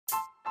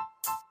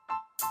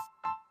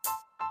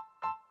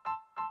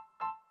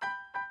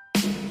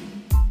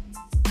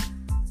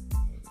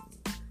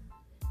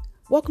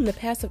Welcome to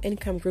Passive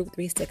Income Group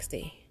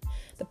 360,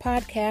 the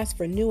podcast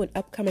for new and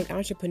upcoming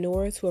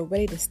entrepreneurs who are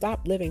ready to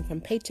stop living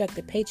from paycheck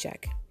to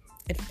paycheck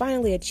and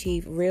finally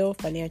achieve real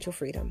financial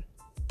freedom.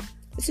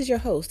 This is your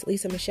host,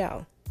 Lisa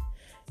Michelle.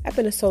 I've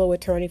been a solo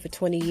attorney for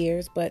 20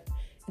 years, but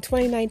in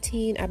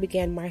 2019, I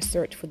began my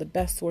search for the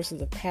best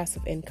sources of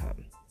passive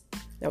income.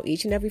 Now,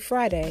 each and every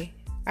Friday,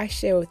 I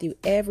share with you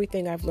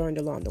everything I've learned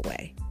along the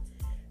way.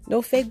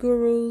 No fake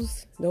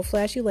gurus, no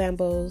flashy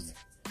Lambos,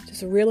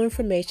 just real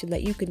information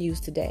that you can use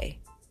today.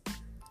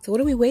 So what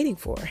are we waiting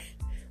for?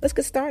 Let's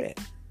get started.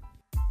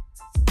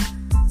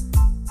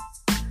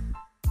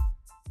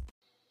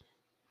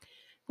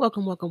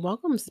 Welcome.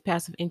 This is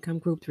Passive Income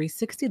Group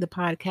 360, the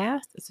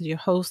podcast. This is your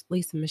host,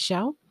 Lisa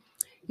Michelle.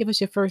 If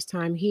it's your first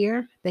time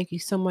here, thank you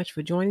so much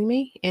for joining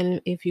me. And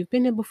if you've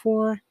been here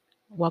before,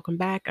 welcome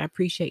back. I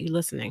appreciate you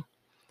listening.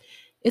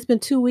 It's been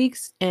 2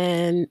 weeks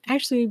and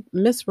actually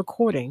missed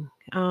recording.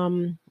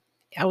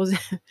 I was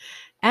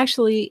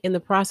actually in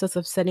the process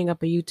of setting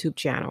up a YouTube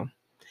channel.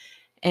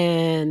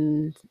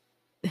 And,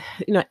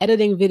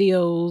 editing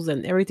videos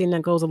and everything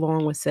that goes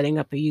along with setting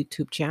up a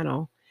YouTube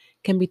channel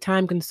can be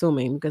time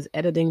consuming because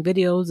editing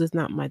videos is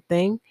not my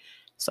thing.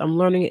 So I'm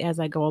learning it as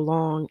I go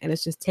along, and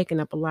it's just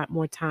taking up a lot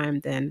more time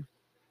than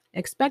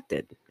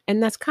expected.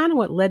 And that's kind of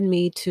what led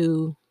me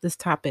to this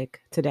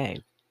topic today.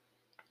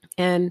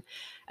 And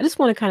I just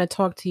want to kind of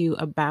talk to you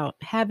about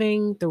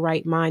having the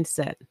right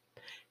mindset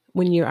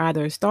when you're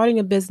either starting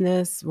a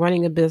business,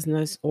 running a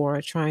business,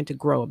 or trying to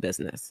grow a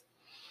business.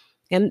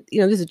 And,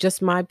 these are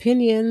just my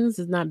opinions.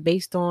 It's not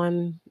based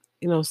on,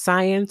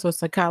 science or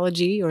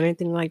psychology or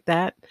anything like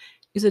that.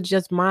 These are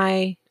just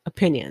my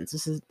opinions.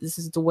 This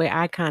is the way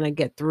I kind of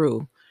get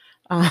through,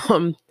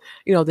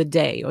 the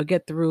day or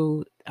get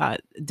through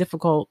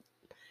difficult,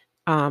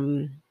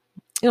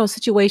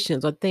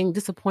 situations or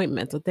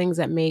disappointments or things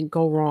that may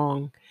go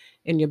wrong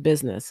in your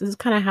business. This is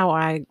kind of how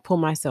I pull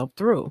myself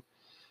through.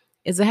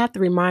 Is I have to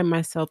remind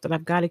myself that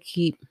I've got to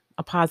keep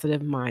a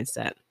positive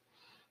mindset.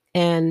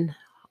 And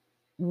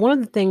one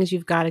of the things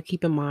you've got to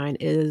keep in mind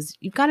is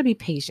you've got to be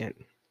patient.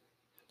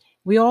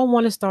 We all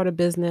want to start a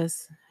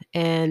business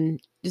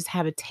and just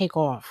have it take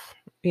off.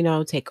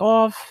 Take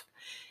off.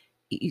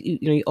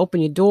 You open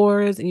your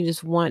doors and you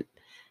just want,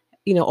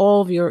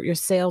 all of your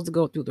sales to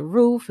go through the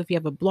roof. If you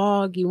have a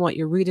blog, you want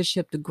your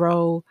readership to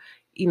grow,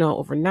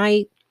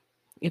 overnight.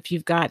 If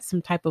you've got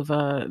some type of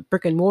a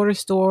brick and mortar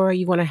store,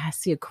 you want to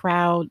see a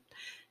crowd,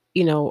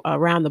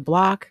 around the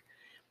block.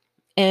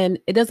 And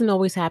it doesn't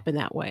always happen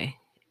that way.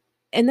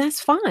 And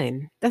that's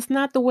fine. That's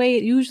not the way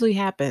it usually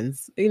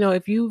happens.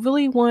 If you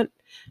really want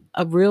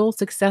a real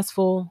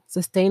successful,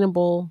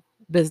 sustainable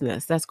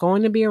business that's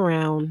going to be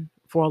around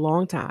for a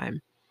long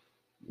time,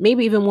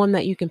 maybe even one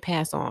that you can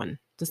pass on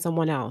to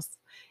someone else,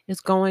 it's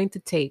going to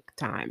take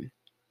time.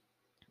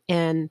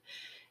 And,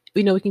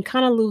 we can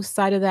kind of lose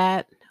sight of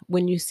that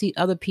when you see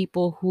other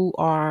people who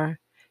are,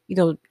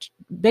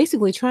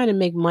 basically trying to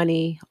make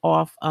money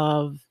off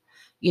of,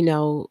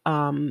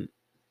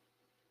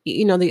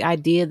 the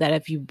idea that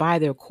if you buy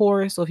their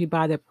course or if you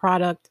buy their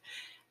product,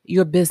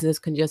 your business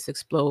can just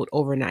explode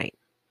overnight.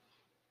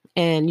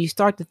 And you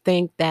start to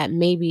think that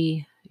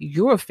maybe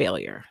you're a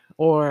failure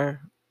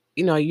or,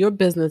 your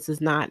business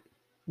is not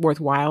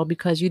worthwhile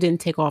because you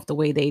didn't take off the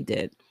way they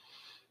did.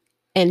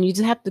 And you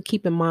just have to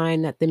keep in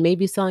mind that they may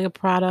be selling a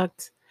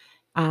product.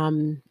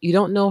 You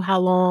don't know how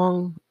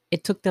long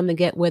it took them to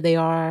get where they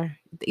are.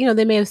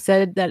 They may have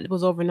said that it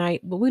was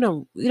overnight, but we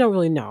don't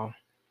really know,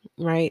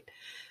 right?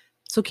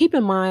 So keep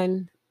in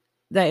mind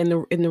that in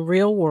the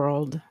real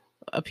world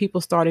of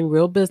people starting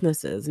real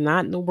businesses,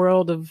 not in the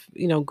world of,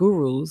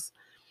 gurus,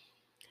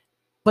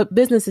 but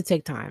businesses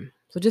take time.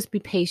 So just be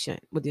patient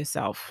with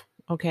yourself.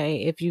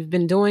 Okay. If you've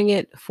been doing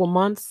it for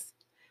months,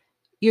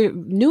 you're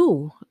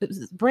new,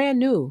 it's brand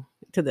new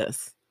to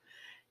this.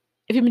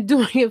 If you've been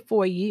doing it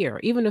for a year,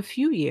 even a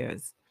few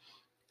years,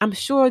 I'm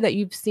sure that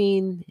you've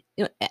seen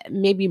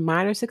maybe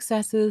minor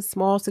successes,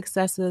 small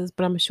successes,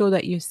 but I'm sure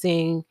that you're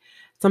seeing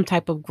some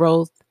type of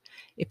growth.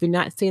 If you're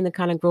not seeing the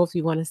kind of growth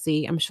you want to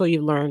see, I'm sure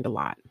you've learned a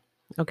lot.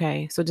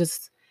 Okay. So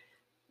just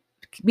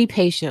be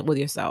patient with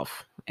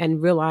yourself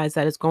and realize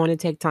that it's going to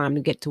take time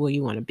to get to where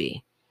you want to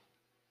be.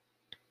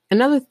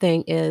 Another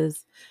thing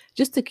is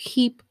just to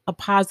keep a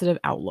positive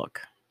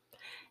outlook.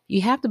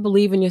 You have to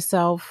believe in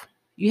yourself.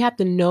 You have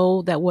to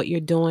know that what you're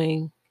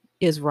doing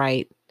is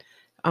right.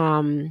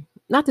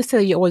 Not to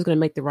say you're always going to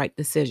make the right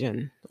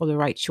decision or the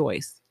right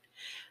choice,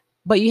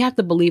 but you have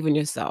to believe in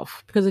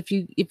yourself, because if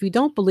you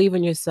don't believe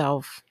in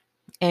yourself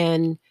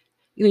and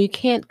you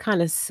can't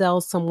kind of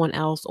sell someone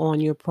else on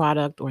your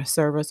product or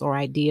service or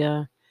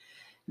idea,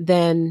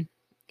 then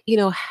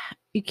you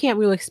can't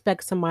really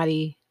expect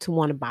somebody to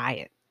want to buy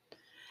it.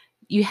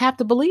 You have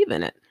to believe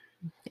in it.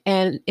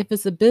 And if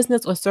it's a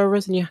business or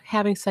service and you're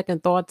having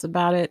second thoughts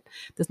about it,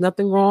 there's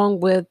nothing wrong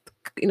with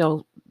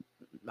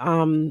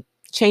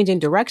changing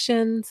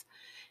directions.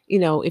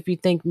 If you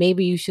think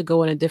maybe you should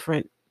go in a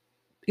different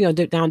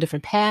down a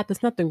different path,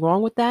 there's nothing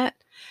wrong with that.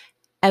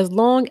 as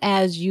long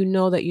as you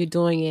know that you're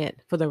doing it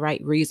for the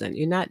right reason.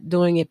 You're not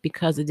doing it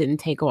because it didn't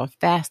take off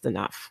fast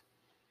enough.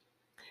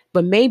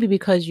 But maybe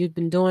because you've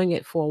been doing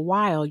it for a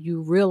while,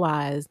 you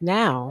realize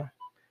now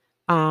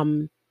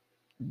um,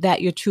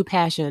 that your true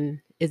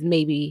passion is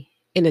maybe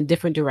in a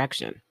different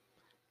direction.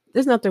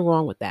 There's nothing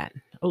wrong with that.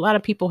 A lot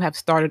of people have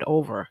started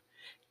over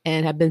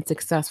and have been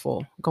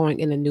successful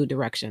going in a new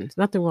direction. There's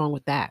nothing wrong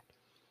with that.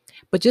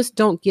 But just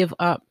don't give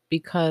up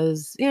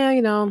because, yeah,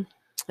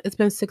 it's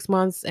been 6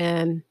 months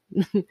and,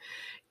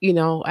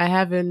 I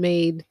haven't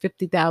made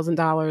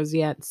 $50,000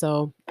 yet.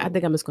 So I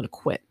think I'm just going to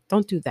quit.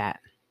 Don't do that.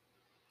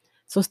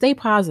 So stay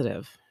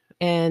positive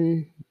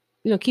and,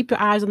 keep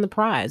your eyes on the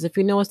prize. If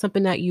you know it's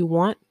something that you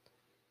want,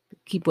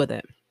 keep with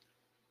it.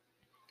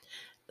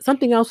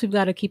 Something else we've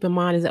got to keep in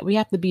mind is that we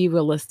have to be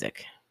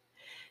realistic.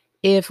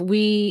 If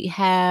we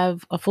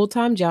have a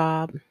full-time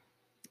job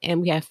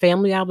and we have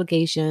family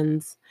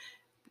obligations,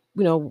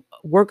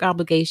 work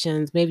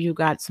obligations, maybe you've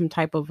got some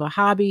type of a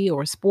hobby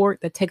or a sport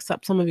that takes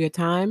up some of your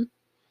time,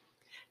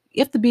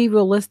 you have to be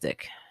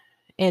realistic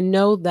and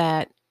know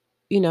that,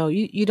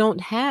 you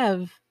don't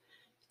have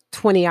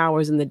 20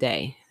 hours in the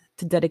day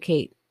to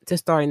dedicate to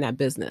starting that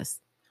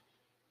business.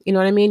 You know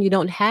what I mean? You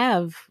don't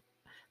have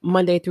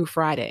Monday through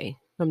Friday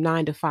from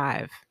 9 to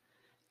 5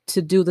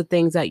 to do the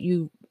things that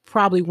you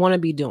probably want to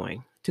be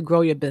doing to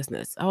grow your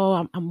business.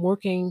 Oh, I'm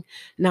working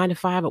 9 to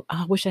 5.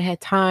 I wish I had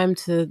time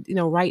to,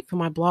 write for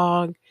my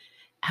blog.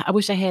 I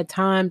wish I had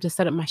time to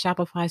set up my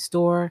Shopify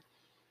store.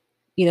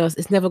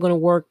 It's never going to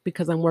work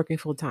because I'm working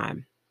full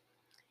time.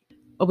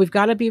 But we've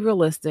got to be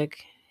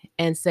realistic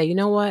and say, you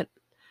know what?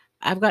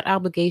 I've got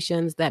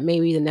obligations that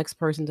maybe the next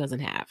person doesn't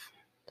have.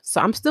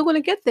 So I'm still going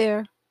to get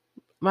there.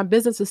 My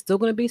business is still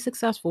going to be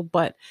successful,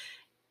 but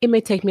it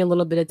may take me a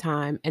little bit of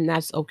time, and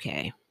that's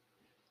okay.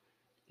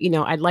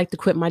 I'd like to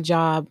quit my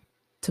job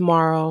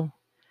tomorrow,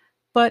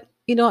 but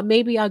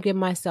maybe I'll give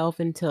myself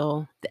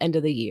until the end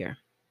of the year.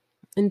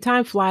 And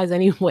time flies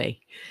anyway.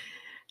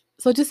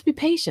 So just be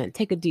patient.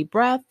 Take a deep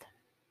breath,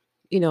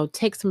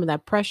 take some of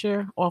that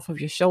pressure off of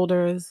your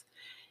shoulders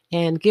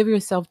and give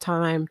yourself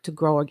time to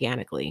grow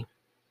organically.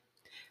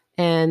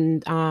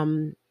 And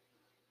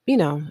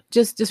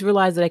just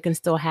realize that it can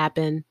still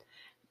happen,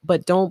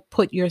 but don't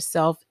put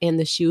yourself in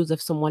the shoes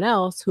of someone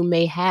else who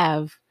may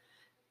have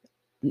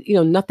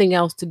nothing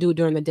else to do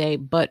during the day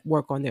but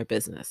work on their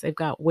business. They've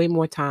got way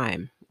more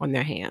time on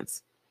their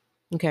hands.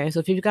 Okay, so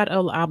if you've got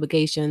other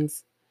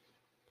obligations,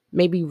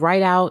 maybe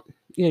write out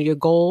your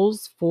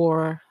goals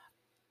for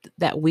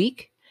that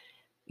week.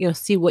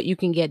 See what you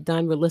can get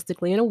done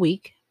realistically in a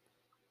week,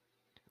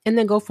 and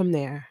then go from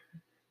there.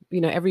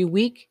 Every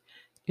week,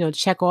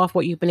 check off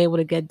what you've been able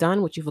to get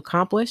done, what you've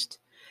accomplished,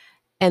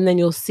 and then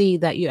you'll see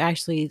that you're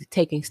actually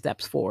taking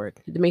steps forward.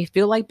 It may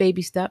feel like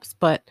baby steps,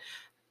 but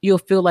you'll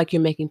feel like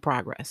you're making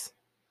progress.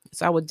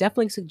 So I would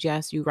definitely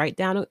suggest you write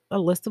down a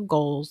list of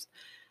goals,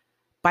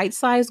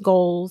 bite-sized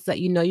goals that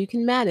you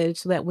can manage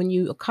so that when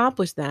you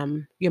accomplish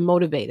them, you're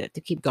motivated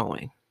to keep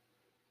going.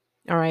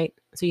 All right.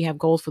 So you have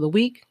goals for the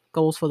week,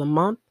 goals for the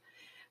month,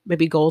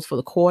 maybe goals for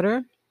the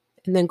quarter,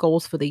 and then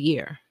goals for the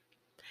year.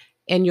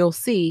 And you'll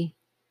see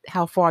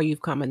how far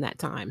you've come in that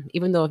time.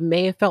 Even though it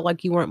may have felt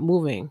like you weren't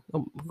moving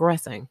or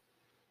progressing,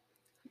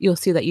 you'll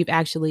see that you've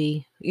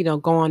actually,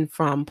 gone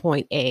from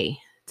point A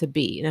to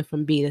B and then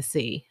from B to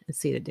C and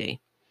C to D.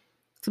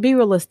 So be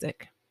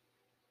realistic.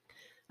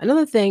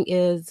 Another thing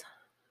is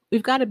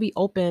we've got to be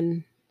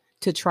open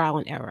to trial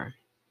and error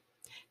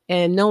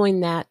and knowing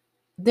that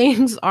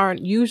things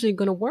aren't usually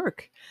going to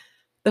work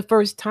the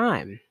first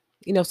time.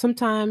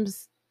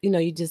 Sometimes,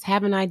 you just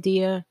have an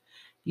idea,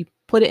 you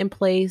put it in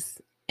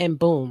place and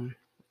boom,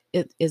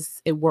 it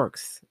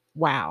works.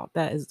 Wow,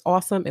 that is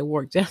awesome. It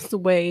worked just the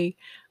way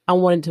I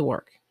wanted to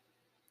work.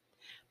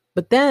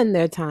 But then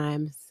there are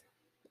times,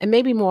 and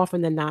maybe more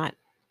often than not,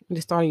 when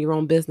you're starting your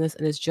own business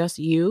and it's just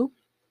you'll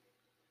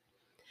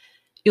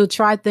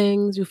try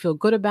things, you feel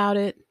good about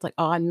it. It's like,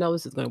 oh, I know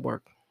this is going to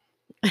work.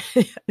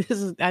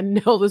 I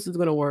know this is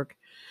going to work.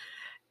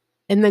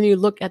 And then you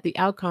look at the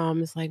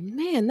outcome, it's like,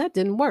 man, that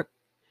didn't work.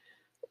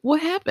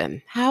 What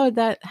happened? How did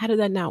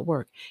that not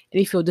work? And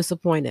you feel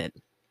disappointed.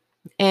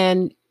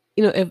 And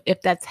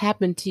if that's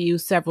happened to you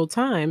several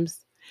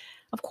times,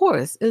 of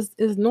course, it's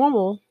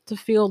normal to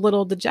feel a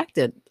little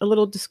dejected, a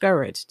little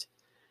discouraged,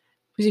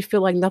 because you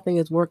feel like nothing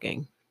is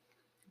working.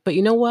 But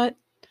you know what?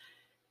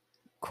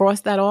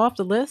 Cross that off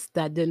the list.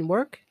 That didn't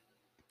work.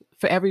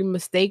 For every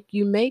mistake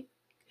you make,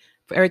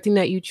 for everything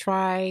that you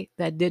try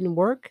that didn't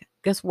work,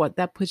 guess what?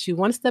 That puts you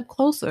one step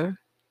closer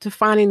to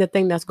finding the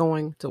thing that's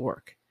going to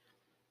work.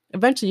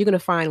 Eventually, you're going to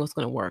find what's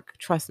going to work.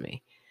 Trust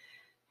me.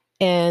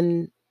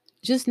 And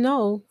just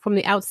know from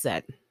the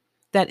outset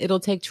that it'll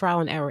take trial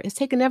and error. It's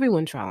taken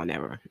everyone trial and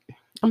error.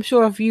 I'm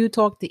sure if you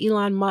talk to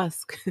Elon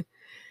Musk,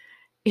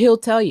 he'll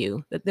tell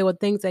you that there were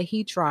things that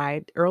he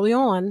tried early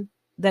on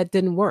that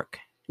didn't work.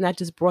 And that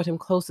just brought him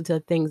closer to the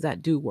things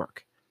that do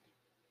work.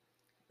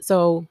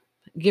 So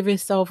give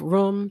yourself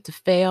room to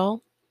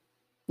fail,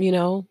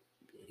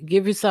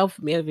 give yourself,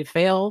 if you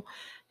fail,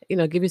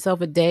 give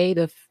yourself a day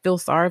to feel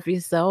sorry for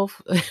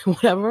yourself,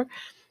 whatever.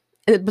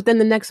 But then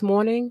the next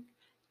morning,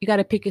 you got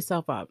to pick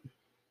yourself up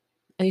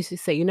and you should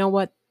say, you know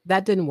what?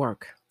 That didn't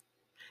work.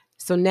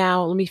 So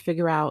now let me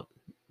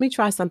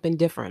try something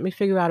different. Let me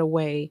figure out a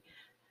way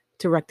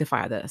to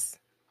rectify this.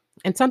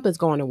 And something's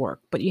going to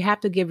work, but you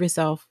have to give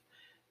yourself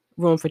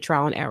room for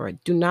trial and error.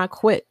 Do not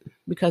quit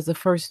because the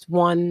first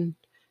 1,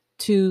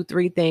 2,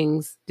 3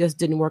 things just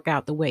didn't work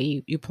out the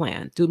way you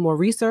planned. Do more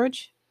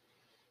research,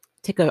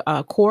 take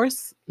a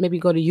course, maybe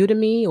go to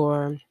Udemy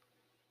or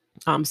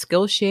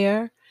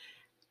Skillshare.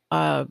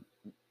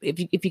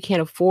 If you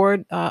can't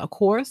afford a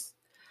course,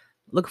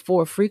 look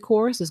for a free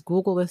course. Just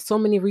Google. There's so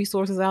many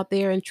resources out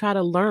there, and try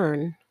to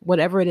learn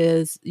whatever it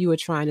is you are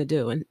trying to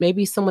do. And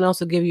maybe someone else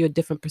will give you a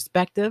different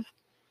perspective,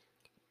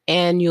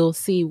 and you'll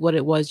see what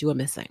it was you were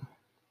missing.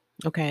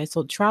 Okay,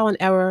 so trial and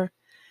error.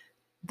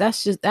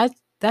 That's just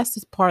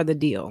part of the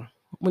deal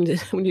when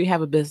you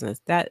have a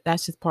business.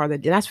 That's just part of the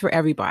deal. That's for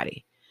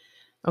everybody.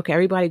 Okay,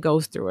 everybody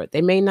goes through it.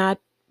 They may not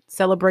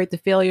celebrate the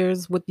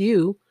failures with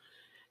you,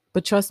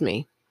 but trust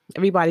me,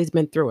 everybody's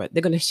been through it.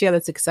 They're going to share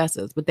the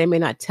successes, but they may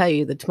not tell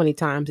you the 20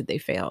 times that they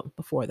failed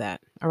before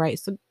that. All right.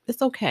 So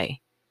it's okay.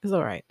 It's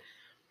all right.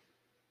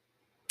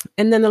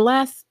 And then the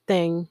last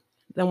thing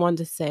that I wanted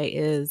to say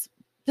is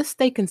just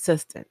stay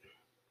consistent.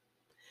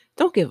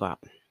 Don't give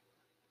up.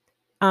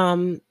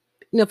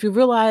 If you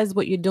realize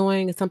what you're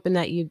doing is something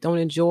that you don't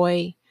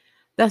enjoy,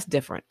 that's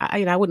different.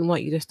 I wouldn't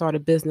want you to start a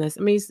business.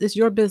 I mean, it's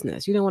your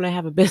business. You don't want to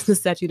have a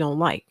business that you don't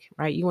like,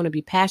 right? You want to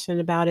be passionate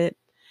about it.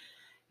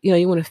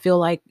 You want to feel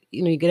like,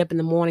 you get up in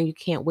the morning, you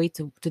can't wait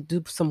to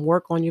do some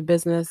work on your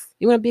business.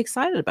 You want to be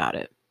excited about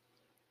it.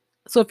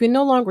 So if you're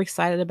no longer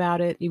excited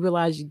about it, you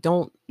realize you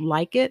don't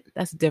like it,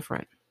 that's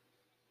different.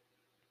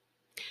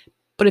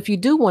 But if you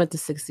do want it to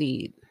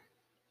succeed,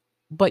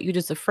 but you're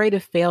just afraid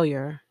of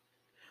failure,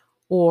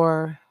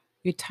 or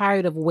you're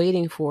tired of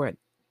waiting for it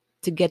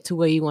to get to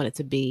where you want it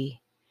to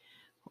be,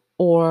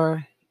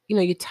 or,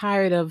 you're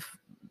tired of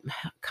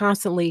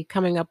constantly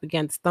coming up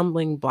against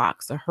stumbling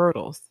blocks or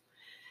hurdles,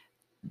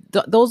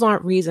 those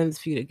aren't reasons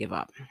for you to give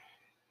up.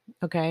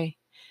 Okay.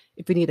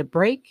 If you need a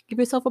break, give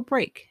yourself a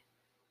break,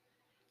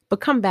 but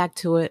come back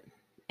to it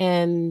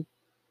and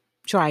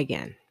try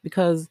again,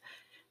 because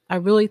I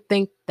really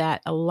think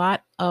that a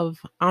lot of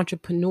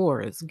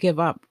entrepreneurs give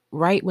up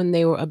right when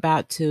they were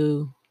about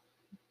to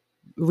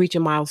reach a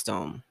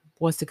milestone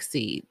or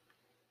succeed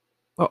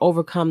or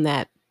overcome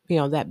that,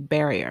 that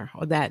barrier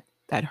or that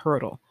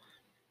hurdle.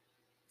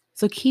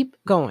 So keep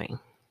going.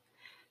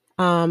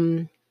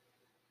 I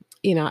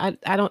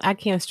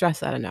can't stress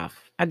that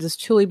enough. I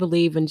just truly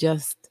believe in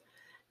just,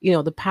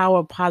 the power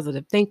of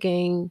positive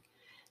thinking,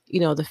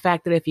 the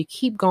fact that if you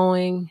keep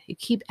going, you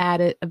keep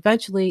at it,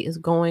 eventually is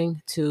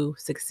going to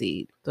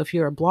succeed. So if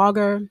you're a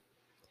blogger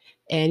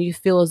and you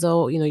feel as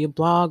though, your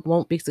blog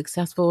won't be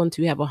successful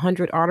until you have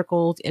 100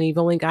 articles and you've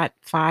only got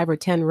 5 or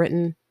 10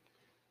 written,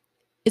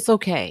 it's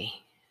okay.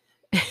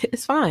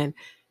 It's fine.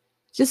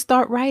 Just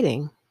start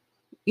writing.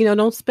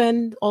 Don't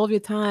spend all of your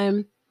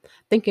time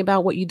thinking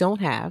about what you don't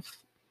have.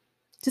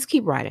 Just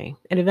keep writing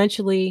and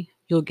eventually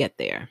you'll get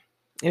there.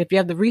 And if you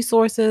have the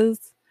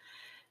resources,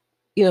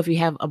 if you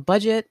have a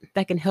budget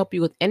that can help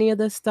you with any of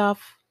this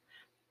stuff,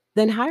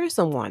 then hire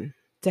someone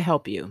to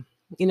help you.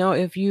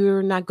 If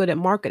you're not good at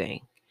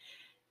marketing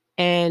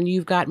and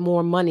you've got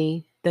more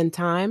money than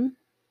time,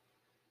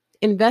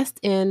 invest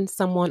in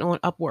someone on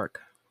Upwork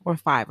or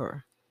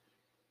Fiverr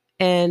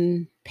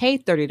and pay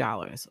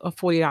 $30 or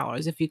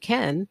 $40 if you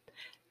can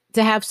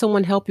to have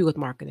someone help you with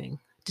marketing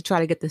to try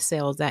to get the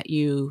sales that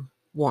you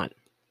want.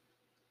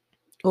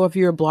 Or if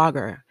you're a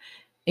blogger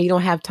and you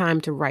don't have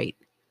time to write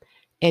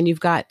and you've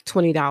got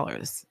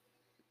 $20,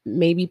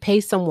 maybe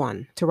pay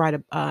someone to write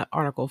an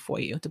article for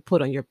you to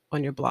put on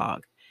your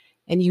blog,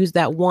 and use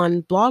that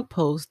one blog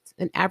post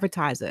and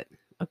advertise it,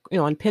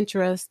 on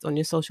Pinterest, on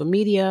your social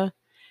media,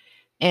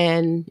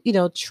 and,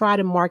 try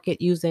to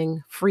market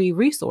using free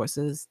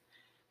resources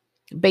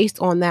based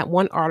on that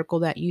one article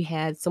that you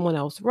had someone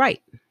else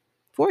write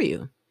for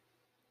you.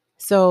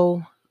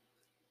 So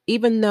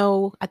even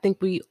though I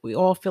think we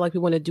all feel like we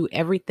want to do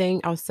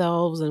everything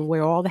ourselves and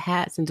wear all the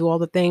hats and do all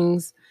the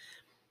things,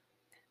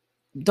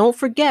 don't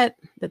forget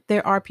that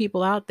there are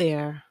people out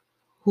there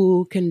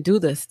who can do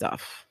this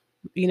stuff.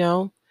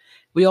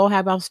 We all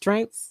have our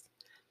strengths.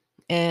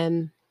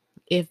 And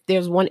if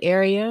there's one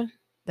area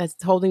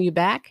that's holding you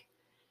back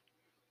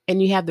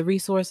and you have the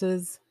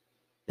resources,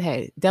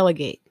 hey,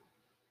 delegate.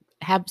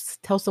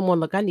 Tell someone,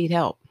 look, I need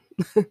help.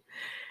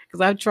 Because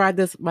I've tried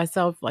this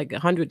myself like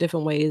 100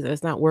 different ways and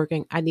it's not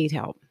working. I need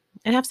help.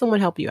 And have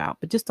someone help you out,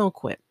 but just don't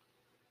quit.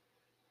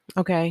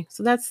 Okay.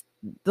 So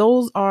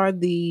those are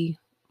the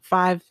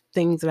 5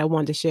 things that I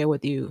wanted to share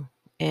with you.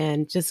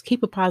 And just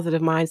keep a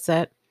positive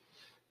mindset.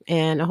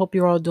 And I hope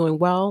you're all doing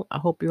well. I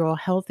hope you're all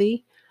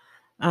healthy.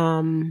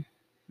 And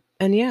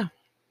yeah,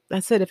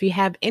 that's it. If you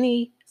have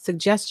any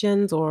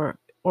suggestions or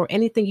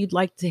anything you'd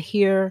like to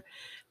hear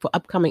for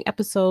upcoming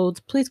episodes,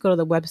 please go to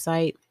the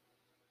website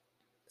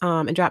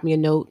and drop me a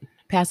note,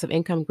 Passive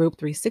Income Group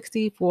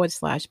 360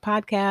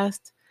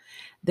 /podcast.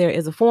 There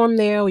is a form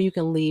there where you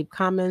can leave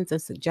comments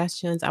and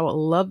suggestions. I would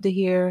love to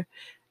hear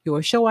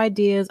your show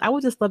ideas. I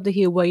would just love to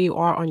hear where you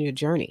are on your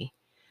journey.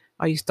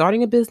 Are you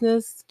starting a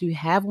business? Do you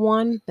have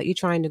one that you're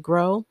trying to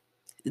grow?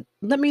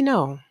 Let me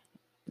know.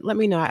 Let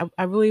me know.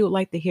 I really would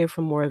like to hear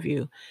from more of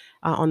you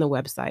on the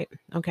website.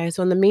 Okay.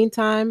 So in the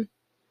meantime,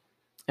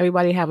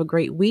 everybody have a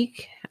great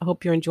week. I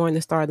hope you're enjoying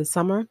the start of the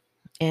summer,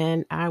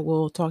 and I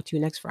will talk to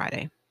you next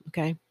Friday.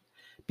 Okay.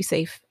 Be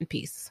safe and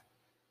peace.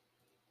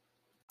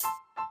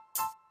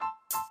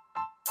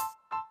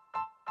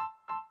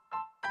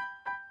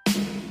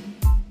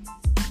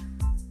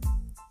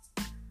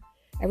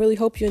 I really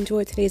hope you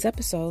enjoyed today's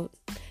episode.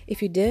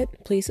 If you did,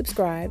 please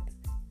subscribe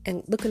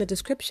and look in the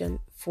description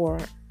for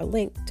a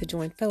link to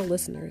join fellow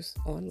listeners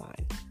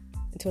online.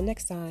 Until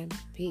next time,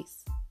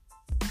 peace.